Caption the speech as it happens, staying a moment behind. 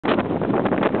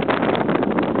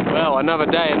Well, another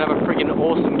day, another friggin'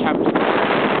 awesome camp.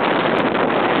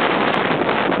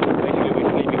 Basically, we're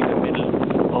sleeping in the middle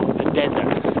of the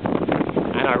desert.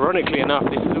 And ironically enough,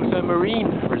 this is also a marine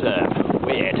reserve.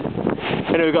 Weird.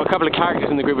 Anyway, we've got a couple of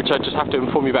characters in the group which I just have to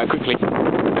inform you about quickly. It's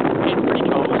pretty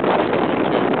cold. And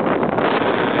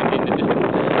in the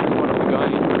distance, there's one of the guys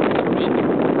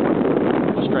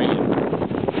Australian.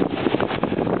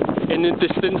 In the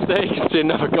distance there, you can see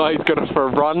another guy who's gone for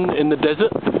a run in the desert.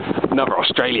 Another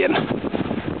Australian.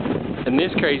 And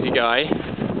this crazy guy,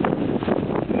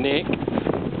 Nick,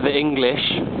 the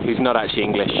English, who's not actually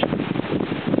English.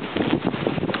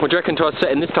 What do you reckon to our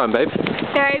setting this time, babe?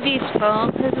 Very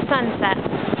beautiful. There's a sunset.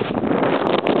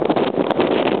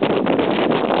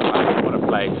 Wow, what a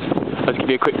place. Let's give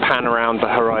you a quick pan around the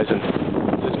horizon.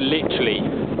 It's literally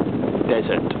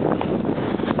desert.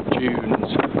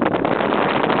 Dunes.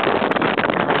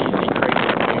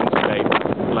 Crazy dunes, babe.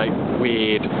 Like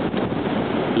weird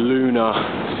lunar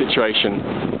situation.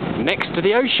 Next to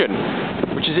the ocean,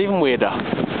 which is even weirder.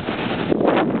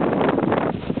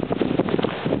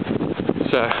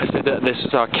 So I said that this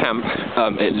is our camp.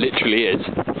 It literally is.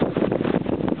 You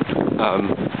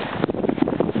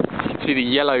can see the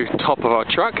yellow top of our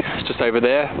truck. It's just over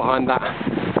there, behind that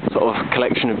sort of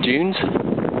collection of dunes.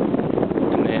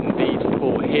 And then these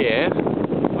four here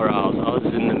are ours. Ours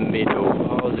is in the middle.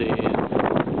 Ours is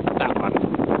that one.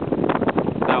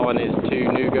 That one is two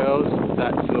new girls.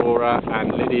 That's Laura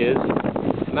and Lydia's.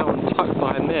 And that one tucked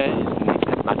behind there is Nick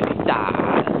and Madeline's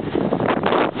dad.